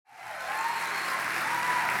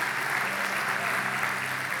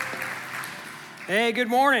Hey, good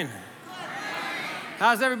morning.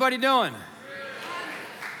 How's everybody doing?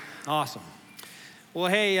 Awesome. Well,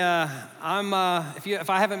 hey, if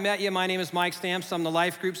I haven't met you, my name is Mike Stamps. I'm the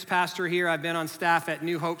Life Groups pastor here. I've been on staff at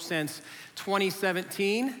New Hope since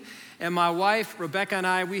 2017. And my wife, Rebecca, and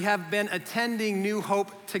I, we have been attending New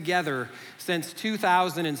Hope together since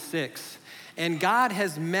 2006. And God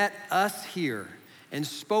has met us here and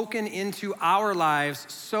spoken into our lives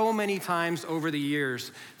so many times over the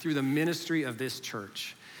years through the ministry of this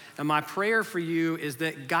church. And my prayer for you is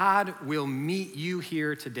that God will meet you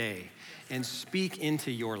here today and speak into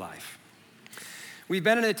your life. We've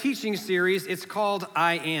been in a teaching series, it's called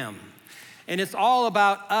I Am. And it's all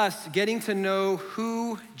about us getting to know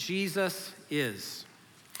who Jesus is.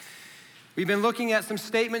 We've been looking at some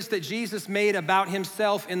statements that Jesus made about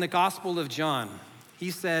himself in the Gospel of John. He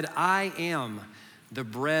said, I am the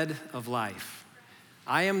bread of life.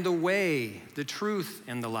 I am the way, the truth,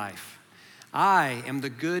 and the life. I am the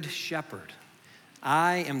good shepherd.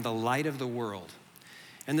 I am the light of the world.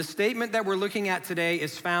 And the statement that we're looking at today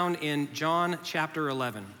is found in John chapter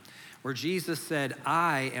 11, where Jesus said,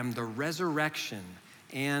 I am the resurrection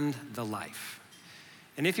and the life.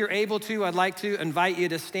 And if you're able to, I'd like to invite you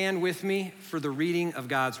to stand with me for the reading of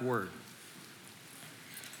God's word.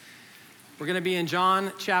 We're going to be in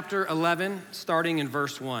John chapter 11, starting in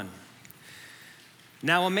verse 1.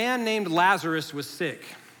 Now a man named Lazarus was sick.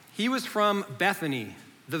 He was from Bethany,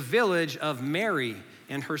 the village of Mary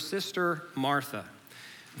and her sister Martha.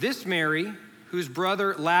 This Mary, whose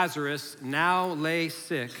brother Lazarus now lay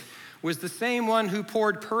sick, was the same one who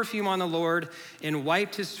poured perfume on the Lord and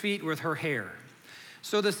wiped his feet with her hair.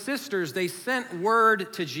 So the sisters, they sent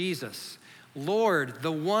word to Jesus, Lord,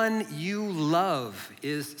 the one you love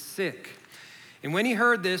is sick. And when he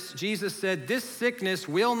heard this, Jesus said, this sickness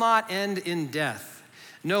will not end in death.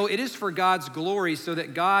 No, it is for God's glory, so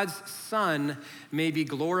that God's Son may be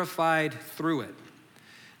glorified through it.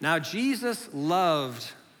 Now Jesus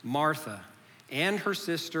loved Martha and her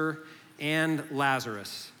sister and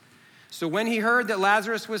Lazarus. So when he heard that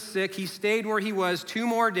Lazarus was sick, he stayed where he was 2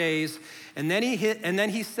 more days, and then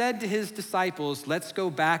he said to his disciples, let's go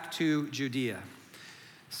back to Judea.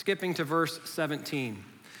 Skipping to verse 17.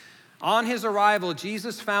 On his arrival,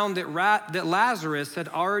 Jesus found that Lazarus had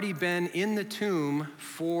already been in the tomb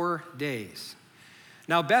 4 days.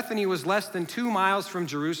 Now Bethany was less than 2 miles from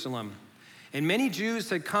Jerusalem, and many Jews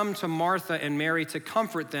had come to Martha and Mary to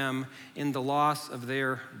comfort them in the loss of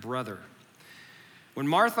their brother. When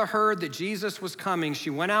Martha heard that Jesus was coming, she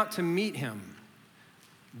went out to meet him,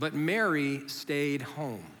 but Mary stayed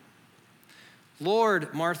home.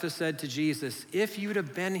 Lord, Martha said to Jesus, if you'd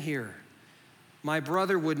have been here, my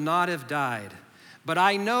brother would not have died. But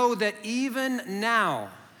I know that even now,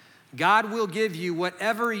 God will give you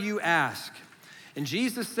whatever you ask. And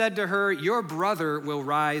Jesus said to her, your brother will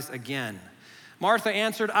rise again. Martha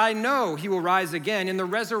answered, I know he will rise again in the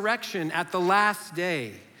resurrection at the last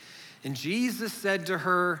day. And Jesus said to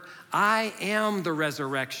her, I am the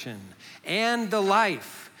resurrection and the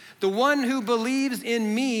life. The one who believes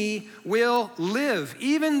in me will live,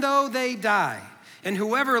 even though they die. And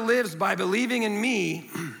whoever lives by believing in me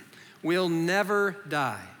will never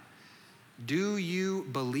die. Do you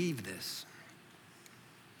believe this?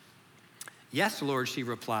 Yes, Lord, she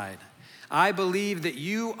replied. I believe that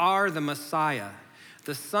you are the Messiah,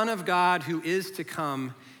 the Son of God who is to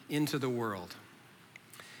come into the world.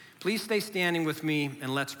 Please stay standing with me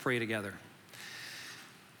and let's pray together.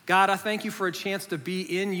 God, I thank you for a chance to be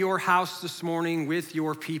in your house this morning with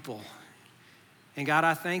your people. And God,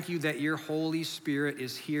 I thank you that your Holy Spirit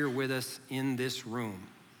is here with us in this room.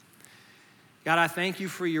 God, I thank you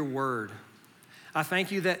for your word. I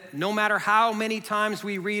thank you that no matter how many times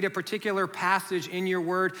we read a particular passage in your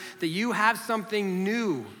word, that you have something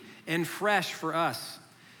new and fresh for us.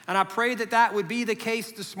 And I pray that that would be the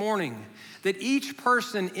case this morning, that each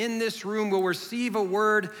person in this room will receive a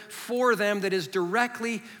word for them that is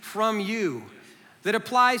directly from you, that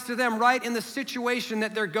applies to them right in the situation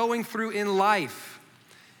that they're going through in life.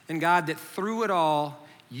 And God, that through it all,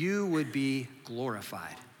 you would be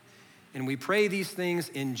glorified. And we pray these things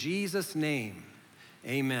in Jesus' name.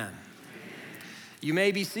 Amen. You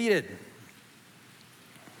may be seated.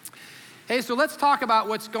 Hey, so let's talk about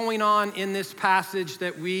what's going on in this passage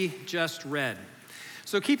that we just read.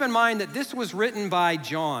 So keep in mind that this was written by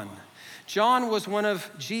John. John was one of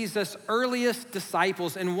Jesus' earliest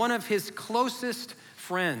disciples and one of his closest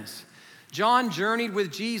friends. John journeyed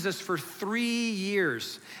with Jesus for 3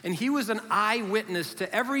 years, and he was an eyewitness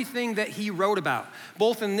to everything that he wrote about,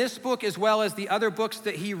 both in this book as well as the other books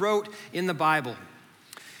that he wrote in the Bible.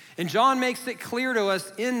 And John makes it clear to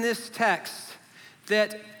us in this text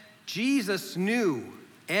that Jesus knew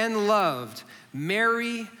and loved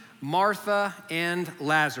Mary, Martha, and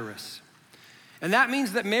Lazarus. And that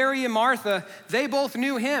means that Mary and Martha, they both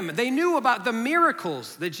knew him. They knew about the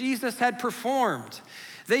miracles that Jesus had performed.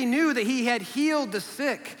 They knew that he had healed the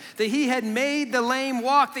sick, that he had made the lame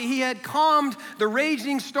walk, that he had calmed the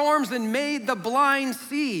raging storms and made the blind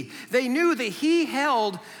see. They knew that he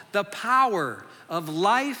held the power of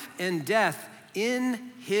life and death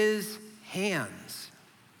in his hands.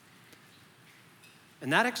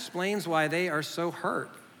 And that explains why they are so hurt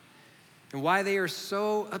and why they are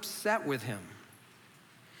so upset with him.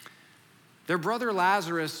 Their brother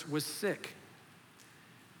Lazarus was sick.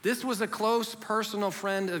 This was a close personal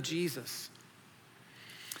friend of Jesus.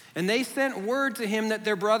 And they sent word to him that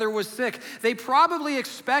their brother was sick. They probably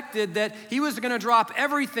expected that he was going to drop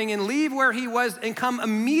everything and leave where he was and come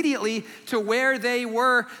immediately to where they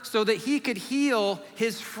were so that he could heal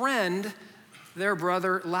his friend, their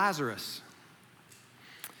brother Lazarus.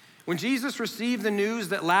 When Jesus received the news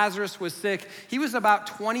that Lazarus was sick, he was about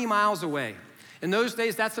 20 miles away. In those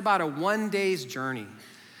days, that's about a 1 day's journey.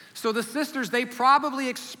 So the sisters, they probably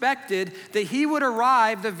expected that he would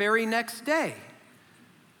arrive the very next day.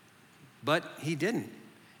 But he didn't.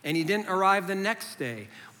 And he didn't arrive the next day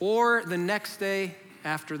or the next day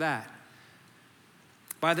after that.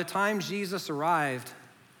 By the time Jesus arrived,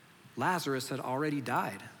 Lazarus had already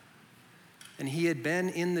died. And he had been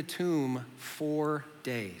in the tomb 4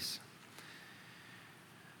 days.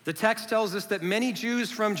 The text tells us that many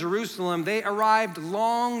Jews from Jerusalem, they arrived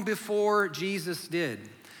long before Jesus did.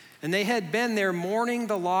 And they had been there mourning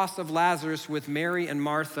the loss of Lazarus with Mary and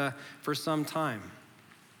Martha for some time.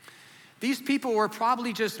 These people were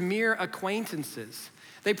probably just mere acquaintances.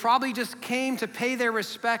 They probably just came to pay their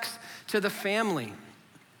respects to the family.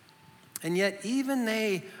 And yet even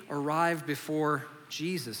they arrived before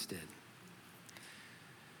Jesus did.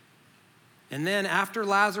 And then after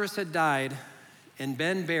Lazarus had died and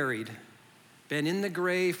been buried, been in the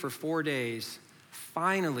grave for 4 days,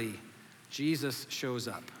 finally Jesus shows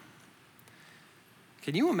up.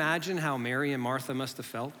 Can you imagine how Mary and Martha must have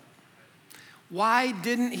felt? Why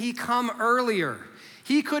didn't he come earlier?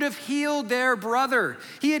 He could have healed their brother.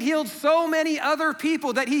 He had healed so many other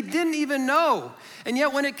people that he didn't even know. And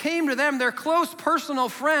yet when it came to them, their close personal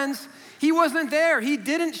friends, he wasn't there. He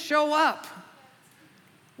didn't show up.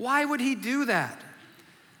 Why would he do that?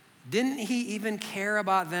 Didn't he even care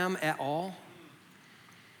about them at all?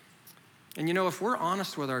 And you know, if we're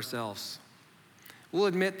honest with ourselves, we'll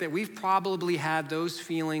admit that we've probably had those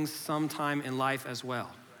feelings sometime in life as well.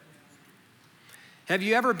 Have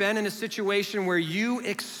you ever been in a situation where you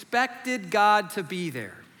expected God to be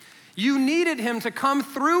there? You needed him to come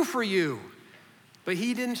through for you, but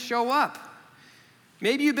he didn't show up.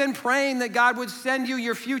 Maybe you've been praying that God would send you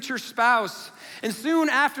your future spouse, and soon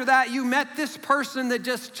after that, you met this person that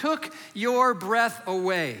just took your breath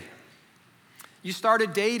away. You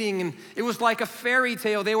started dating, and it was like a fairy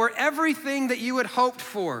tale. They were everything that you had hoped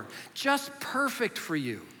for, just perfect for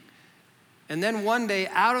you. And then one day,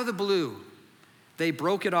 out of the blue, they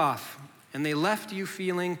broke it off, and they left you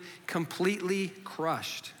feeling completely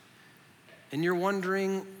crushed. And you're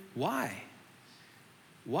wondering, why?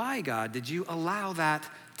 Why, God, did you allow that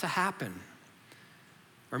to happen?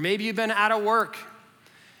 Or maybe you've been out of work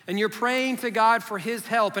and you're praying to God for his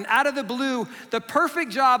help, and out of the blue, the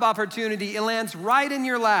perfect job opportunity, it lands right in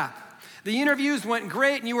your lap. The interviews went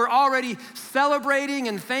great and you were already celebrating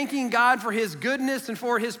and thanking God for his goodness and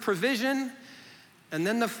for his provision. And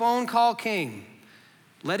then the phone call came,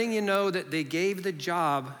 letting you know that they gave the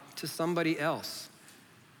job to somebody else.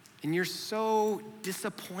 And you're so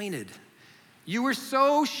disappointed. You were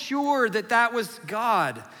so sure that that was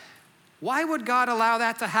God. Why would God allow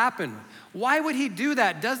that to happen? Why would he do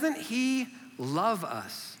that? Doesn't he love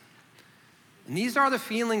us? And these are the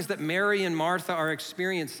feelings that Mary and Martha are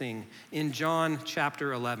experiencing in John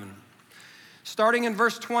chapter 11. Starting in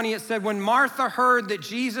verse 20, it said, when Martha heard that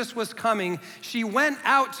Jesus was coming, she went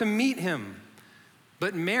out to meet him,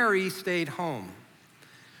 but Mary stayed home.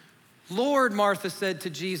 Lord, Martha said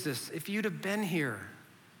to Jesus, if you'd have been here,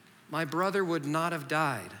 my brother would not have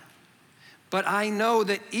died. But I know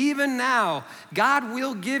that even now, God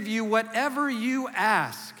will give you whatever you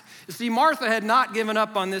ask. You see, Martha had not given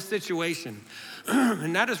up on this situation,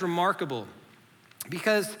 and that is remarkable.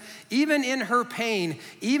 Because even in her pain,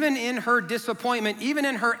 even in her disappointment, even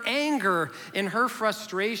in her anger, in her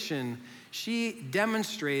frustration, she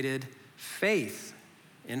demonstrated faith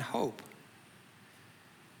and hope.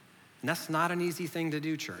 And that's not an easy thing to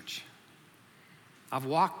do, church. I've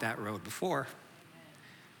walked that road before.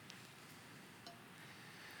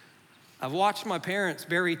 I've watched my parents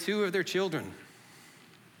bury 2 of their children.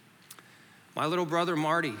 My little brother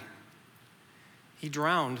Marty, he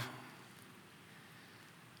drowned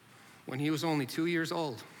when he was only 2 years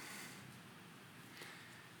old.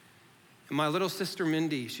 And my little sister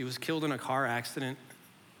Mindy, she was killed in a car accident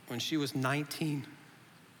when she was 19.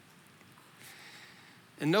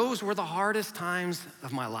 And those were the hardest times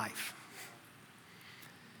of my life.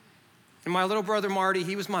 And my little brother Marty,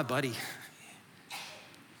 he was my buddy.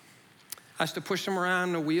 I used to push him around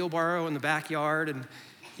in a wheelbarrow in the backyard, and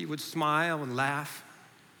he would smile and laugh.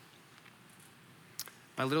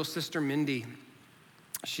 My little sister Mindy,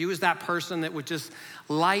 she was that person that would just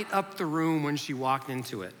light up the room when she walked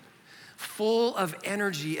into it, full of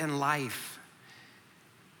energy and life.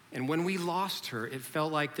 And when we lost her, it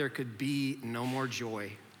felt like there could be no more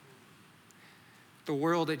joy. The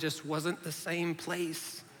world, it just wasn't the same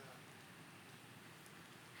place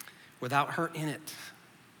without her in it.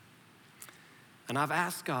 And I've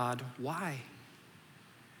asked God, why?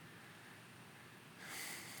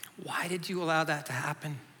 Why did you allow that to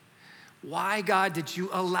happen? Why, God, did you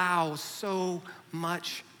allow so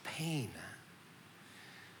much pain?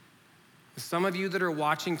 Some of you that are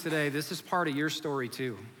watching today, this is part of your story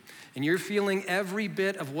too. And you're feeling every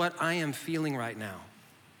bit of what I am feeling right now.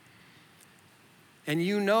 And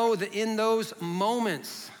you know that in those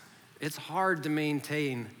moments, it's hard to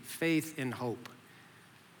maintain faith and hope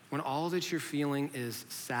when all that you're feeling is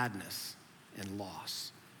sadness and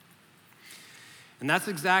loss. And that's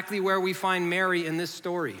exactly where we find Mary in this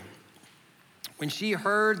story. When she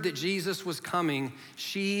heard that Jesus was coming,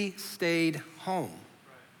 she stayed home.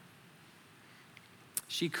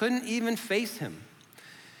 She couldn't even face him.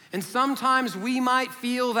 And sometimes we might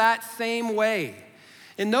feel that same way.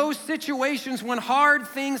 In those situations when hard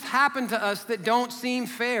things happen to us that don't seem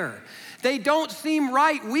fair, they don't seem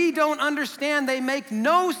right, we don't understand, they make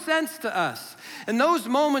no sense to us. In those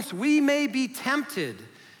moments, we may be tempted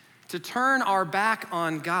to turn our back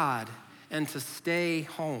on God and to stay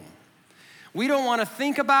home. We don't want to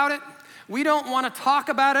think about it. We don't want to talk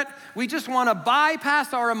about it. We just want to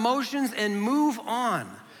bypass our emotions and move on.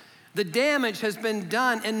 The damage has been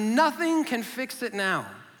done and nothing can fix it now.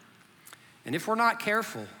 And if we're not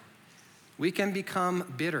careful, we can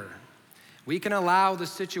become bitter. We can allow the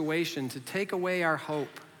situation to take away our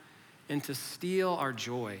hope and to steal our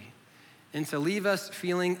joy and to leave us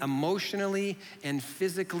feeling emotionally and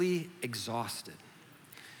physically exhausted.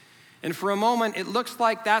 And for a moment, it looks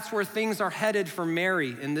like that's where things are headed for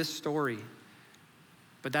Mary in this story.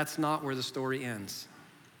 But that's not where the story ends.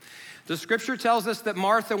 The scripture tells us that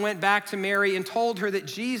Martha went back to Mary and told her that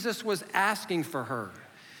Jesus was asking for her.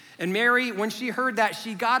 And Mary, when she heard that,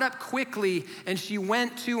 she got up quickly and she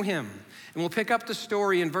went to him. And we'll pick up the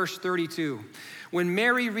story in verse 32. When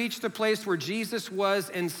Mary reached the place where Jesus was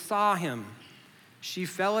and saw him, she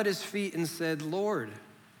fell at his feet and said, "Lord,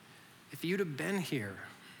 if you'd have been here,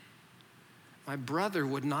 my brother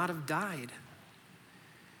would not have died."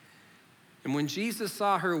 And when Jesus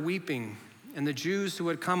saw her weeping, and the Jews who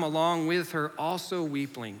had come along with her also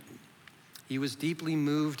weeping, he was deeply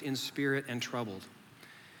moved in spirit and troubled.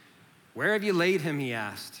 "Where have you laid him?" he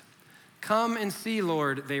asked. "Come and see,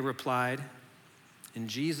 Lord," they replied. And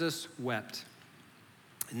Jesus wept.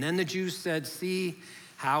 And then the Jews said, "See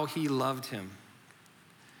how he loved him."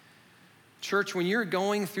 Church, when you're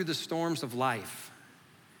going through the storms of life,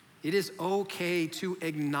 it is okay to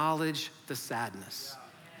acknowledge the sadness.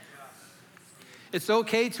 It's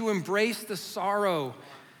okay to embrace the sorrow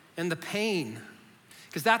and the pain,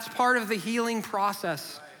 because that's part of the healing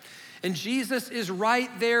process. And Jesus is right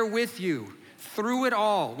there with you through it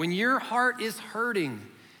all. When your heart is hurting,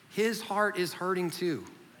 his heart is hurting too.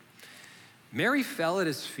 Mary fell at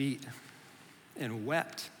his feet and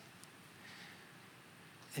wept.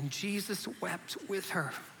 And Jesus wept with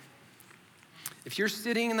her. If you're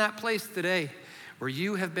sitting in that place today where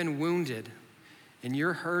you have been wounded and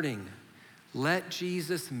you're hurting, let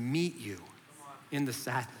Jesus meet you in the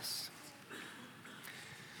sadness.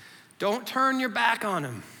 Don't turn your back on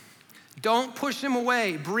him. Don't push him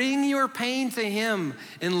away. Bring your pain to him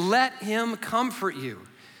and let him comfort you,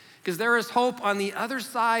 because there is hope on the other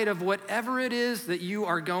side of whatever it is that you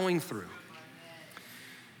are going through.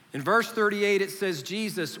 In verse 38, it says,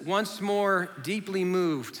 Jesus, once more deeply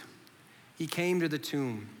moved, he came to the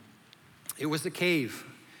tomb. It was a cave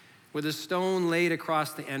with a stone laid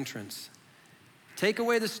across the entrance. "Take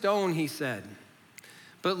away the stone," he said.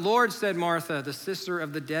 "But Lord," said Martha, the sister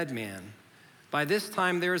of the dead man, "by this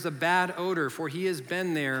time there is a bad odor, for he has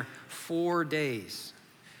been there 4 days."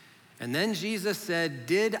 And then Jesus said,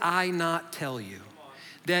 "Did I not tell you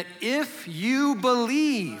that if you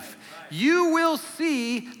believe, you will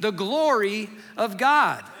see the glory of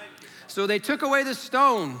God?" So they took away the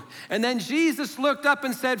stone. And then Jesus looked up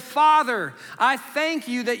and said, Father, I thank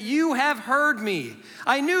you that you have heard me.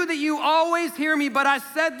 I knew that you always hear me, but I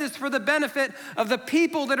said this for the benefit of the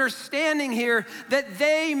people that are standing here, that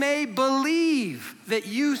they may believe that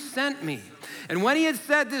you sent me. And when he had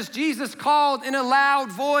said this, Jesus called in a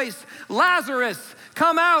loud voice, Lazarus,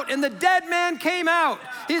 come out. And the dead man came out,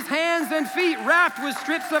 his hands and feet wrapped with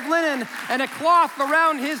strips of linen and a cloth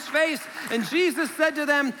around his face. And Jesus said to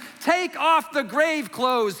them, take off the grave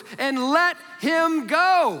clothes and let him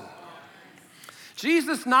go.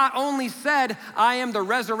 Jesus not only said, I am the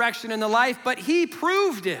resurrection and the life, but he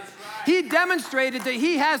proved it. He demonstrated that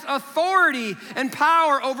he has authority and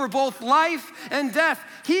power over both life and death.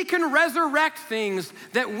 He can resurrect things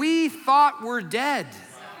that we thought were dead.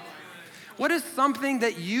 What is something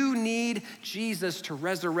that you need Jesus to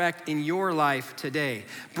resurrect in your life today?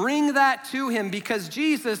 Bring that to him, because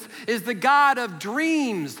Jesus is the God of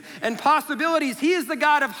dreams and possibilities. He is the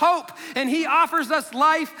God of hope, and he offers us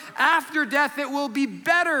life after death that will be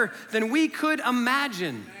better than we could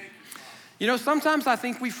imagine. You know, sometimes I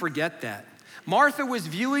think we forget that. Martha was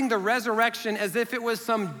viewing the resurrection as if it was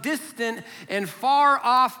some distant and far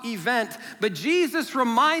off event, but Jesus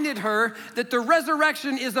reminded her that the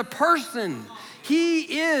resurrection is a person.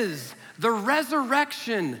 He is the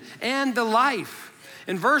resurrection and the life.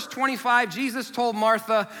 In verse 25, Jesus told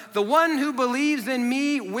Martha, the one who believes in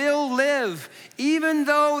me will live, even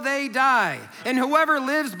though they die. And whoever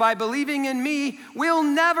lives by believing in me will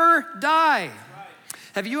never die.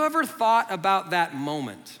 Have you ever thought about that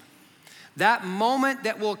moment? That moment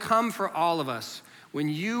that will come for all of us when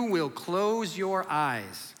you will close your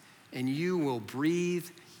eyes and you will breathe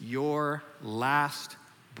your last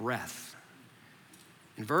breath.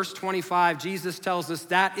 In verse 25, Jesus tells us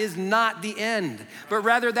that is not the end, but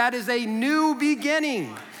rather that is a new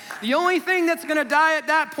beginning. The only thing that's gonna die at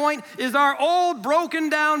that point is our old broken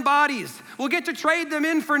down bodies. We'll get to trade them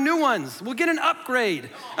in for new ones. We'll get an upgrade,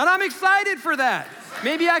 and I'm excited for that.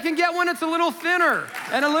 Maybe I can get one that's a little thinner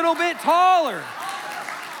and a little bit taller.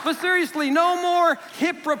 But seriously, no more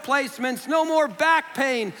hip replacements, no more back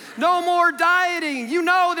pain, no more dieting. You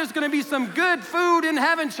know there's gonna be some good food in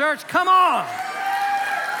heaven, church. Come on.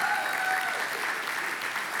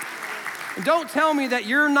 And don't tell me that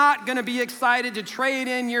you're not gonna be excited to trade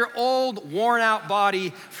in your old, worn out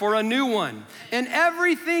body for a new one. And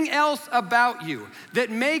everything else about you that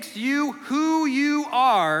makes you who you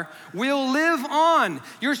are will live on.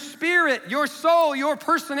 Your spirit, your soul, your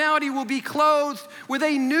personality will be clothed with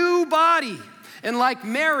a new body. And like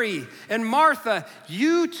Mary and Martha,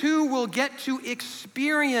 you too will get to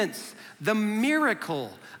experience the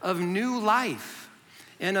miracle of new life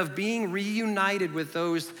and of being reunited with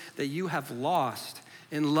those that you have lost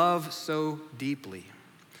and love so deeply.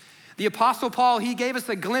 The Apostle Paul, he gave us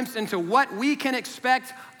a glimpse into what we can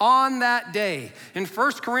expect on that day. In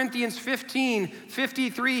 1 Corinthians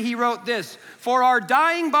 15:53, he wrote this, for our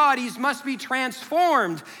dying bodies must be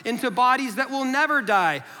transformed into bodies that will never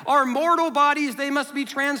die. Our mortal bodies, they must be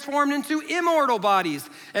transformed into immortal bodies.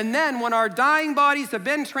 And then when our dying bodies have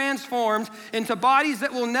been transformed into bodies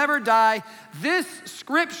that will never die, this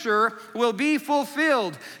scripture will be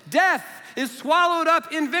fulfilled. Death is swallowed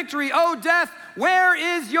up in victory. Oh, death, where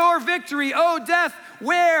is your victory? Oh, death,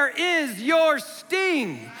 where is your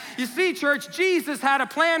sting? You see, church, Jesus had a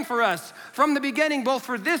plan for us from the beginning, both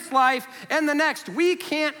for this life and the next. We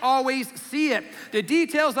can't always see it. The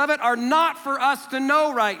details of it are not for us to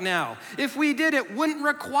know right now. If we did, it wouldn't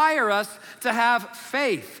require us to have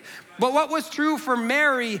faith. But what was true for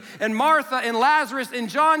Mary and Martha and Lazarus in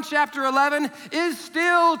John chapter 11 is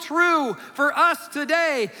still true for us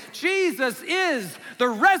today. Jesus is the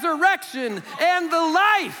resurrection and the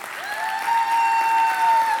life.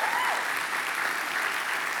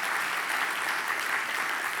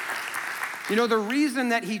 You know, the reason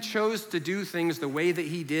that he chose to do things the way that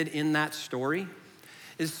he did in that story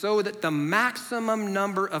is so that the maximum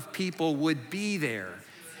number of people would be there,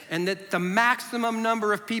 and that the maximum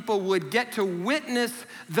number of people would get to witness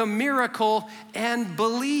the miracle and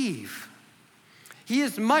believe. He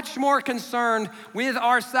is much more concerned with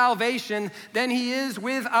our salvation than he is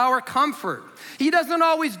with our comfort. He doesn't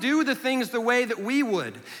always do the things the way that we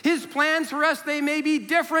would. His plans for us, they may be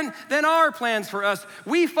different than our plans for us.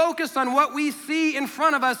 We focus on what we see in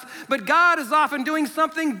front of us, but God is often doing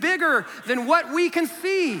something bigger than what we can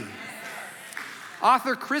see.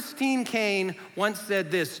 Author Christine Caine once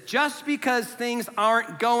said this, just because things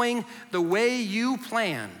aren't going the way you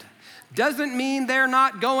planned doesn't mean they're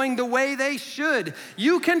not going the way they should.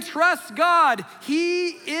 You can trust God. He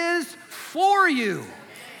is for you.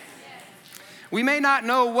 We may not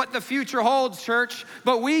know what the future holds, church,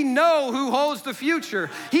 but we know who holds the future.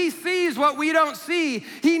 He sees what we don't see.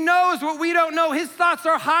 He knows what we don't know. His thoughts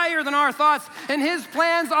are higher than our thoughts, and his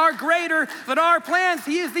plans are greater than our plans.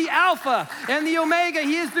 He is the Alpha and the Omega.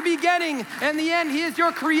 He is the beginning and the end. He is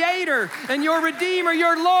your creator and your redeemer,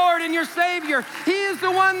 your Lord and your Savior. He is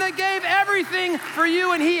the one that gave everything for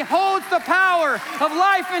you, and he holds the power of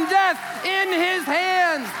life and death in his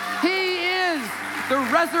hands. He is the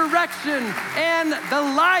resurrection and the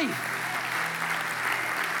life.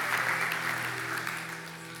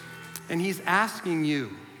 And he's asking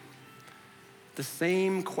you the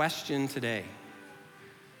same question today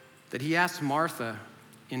that he asked Martha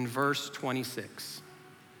in verse 26.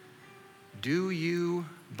 Do you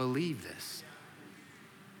believe this?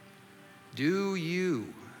 Do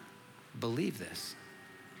you believe this?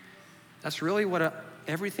 That's really what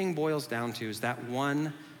everything boils down to, is that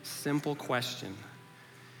one simple question.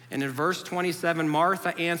 And in verse 27,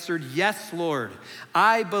 Martha answered, yes, Lord,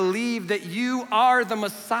 I believe that you are the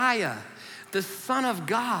Messiah, the Son of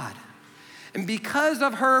God. And because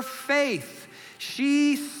of her faith,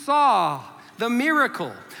 she saw the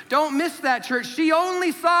miracle. Don't miss that, church. She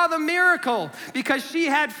only saw the miracle because she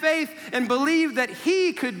had faith and believed that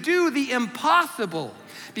he could do the impossible,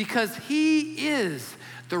 because he is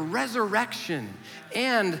the resurrection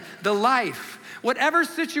and the life. Whatever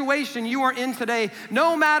situation you are in today,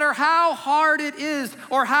 no matter how hard it is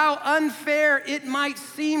or how unfair it might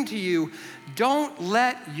seem to you, don't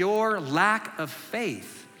let your lack of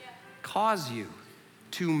faith cause you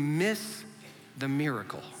to miss the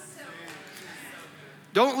miracle.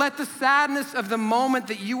 Don't let the sadness of the moment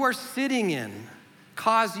that you are sitting in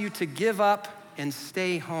cause you to give up and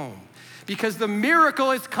stay home. Because the miracle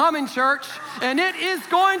is coming, church, and it is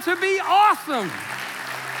going to be awesome.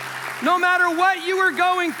 No matter what you are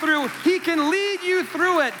going through, he can lead you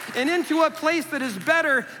through it and into a place that is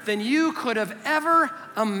better than you could have ever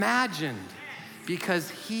imagined, because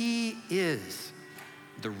he is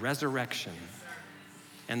the resurrection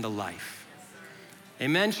and the life.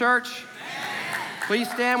 Amen, church? Please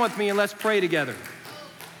stand with me and let's pray together.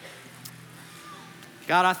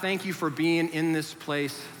 God, I thank you for being in this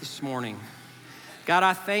place this morning. God,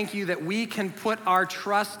 I thank you that we can put our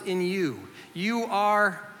trust in you. You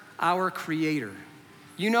are our creator.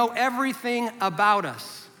 You know everything about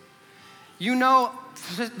us. You know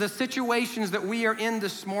the situations that we are in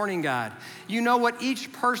this morning, God. You know what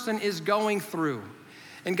each person is going through.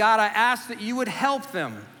 And God, I ask that you would help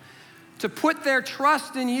them to put their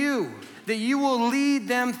trust in you, that you will lead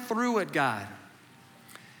them through it, God.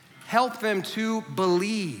 Help them to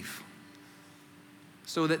believe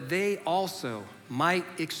so that they also might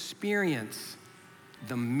experience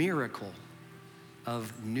the miracle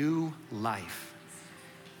of new life.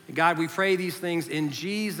 God, we pray these things in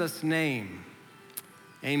Jesus' name.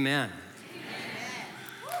 Amen.